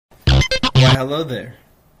Hello there.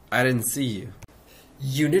 I didn't see you.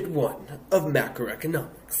 Unit 1 of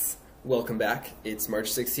Macroeconomics. Welcome back. It's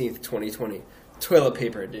March 16th, 2020, Toilet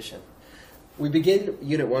Paper Edition. We begin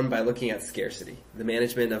Unit 1 by looking at scarcity, the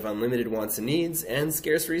management of unlimited wants and needs, and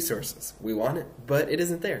scarce resources. We want it, but it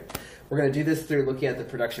isn't there. We're going to do this through looking at the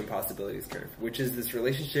production possibilities curve, which is this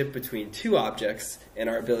relationship between two objects and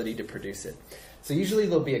our ability to produce it. So usually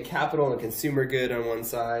there'll be a capital and consumer good on one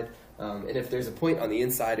side, and if there's a point on the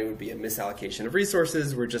inside, it would be a misallocation of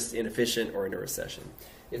resources. We're just inefficient or in a recession.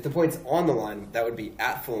 If the point's on the line, that would be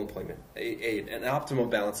at full employment, an optimal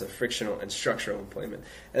balance of frictional and structural employment.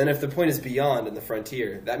 And then if the point is beyond in the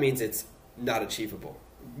frontier, that means it's not achievable.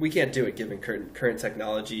 We can't do it given current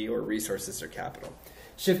technology or resources or capital.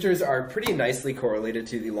 Shifters are pretty nicely correlated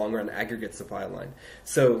to the long-run aggregate supply line.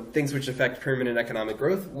 So things which affect permanent economic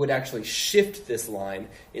growth would actually shift this line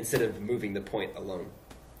instead of moving the point alone.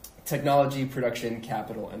 Technology, production,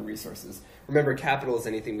 capital, and resources. Remember, capital is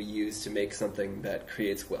anything we use to make something that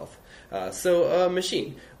creates wealth. So a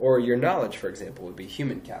machine, or your knowledge, for example, would be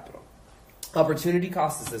human capital. Opportunity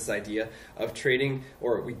cost is this idea of trading,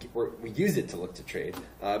 or we use it to look to trade,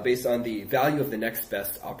 based on the value of the next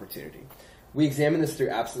best opportunity. We examine this through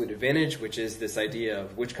absolute advantage, which is this idea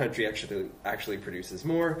of which country actually produces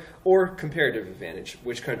more, or comparative advantage,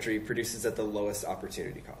 which country produces at the lowest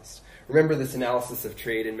opportunity cost. Remember, this analysis of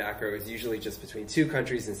trade in macro is usually just between two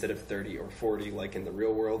countries instead of 30 or 40 like in the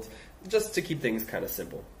real world, just to keep things kind of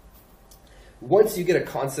simple. Once you get a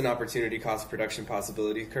constant opportunity cost production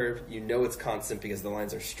possibility curve, you know it's constant because the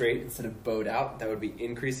lines are straight instead of bowed out. That would be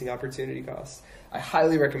increasing opportunity costs. I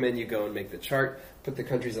highly recommend you go and make the chart, put the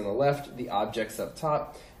countries on the left, the objects up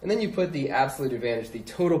top, and then you put the absolute advantage, the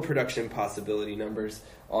total production possibility numbers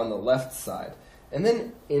on the left side. And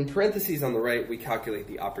then in parentheses on the right, we calculate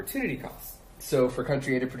the opportunity costs. So for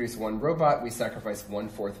country A to produce one robot, we sacrifice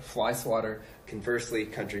 1/4 fly swatter. Conversely,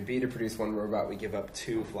 country B to produce one robot, we give up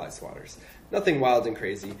 2 fly swatters. Nothing wild and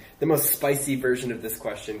crazy. The most spicy version of this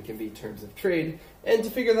question can be terms of trade. And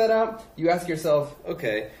to figure that out, you ask yourself,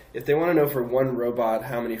 okay, if they want to know for one robot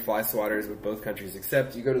how many fly swatters would both countries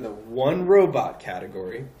accept, you go to the one robot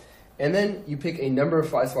category. And then you pick a number of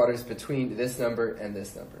fly swatters between this number and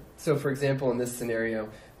this number. So for example, in this scenario,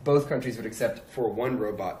 both countries would accept for one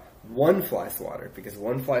robot 1 fly swatter, because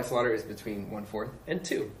 1 fly swatter is between 1/4 and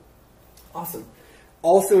 2. Awesome.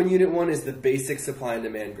 Also in Unit 1 is the basic supply and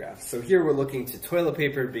demand graph. So here we're looking to toilet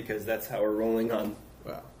paper because that's how we're rolling on,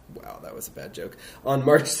 wow, that was a bad joke. On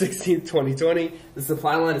March 16th, 2020, the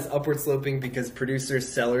supply line is upward sloping because producers,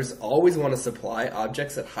 sellers always want to supply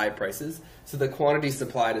objects at high prices, so the quantity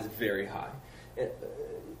supplied is very high, at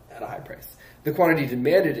a high price. The quantity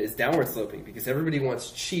demanded is downward sloping because everybody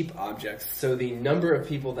wants cheap objects, so the number of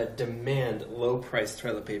people that demand low-priced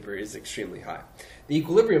toilet paper is extremely high. The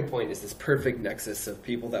equilibrium point is this perfect nexus of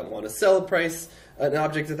people that want to sell an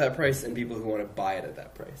object at that price, and people who want to buy it at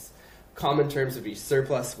that price. Common terms would be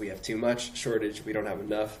surplus, we have too much; shortage, we don't have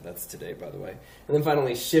enough. That's today, by the way. And then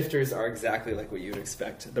finally, shifters are exactly like what you would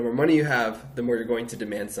expect. The more money you have, the more you're going to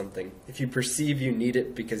demand something. If you perceive you need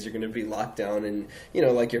it because you're going to be locked down in,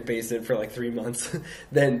 like your basement for like 3 months,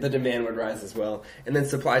 then the demand would rise as well. And then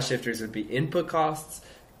supply shifters would be input costs,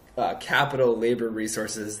 capital, labor,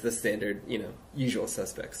 resources, the standard, usual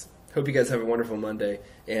suspects. Hope you guys have a wonderful Monday,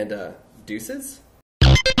 and deuces.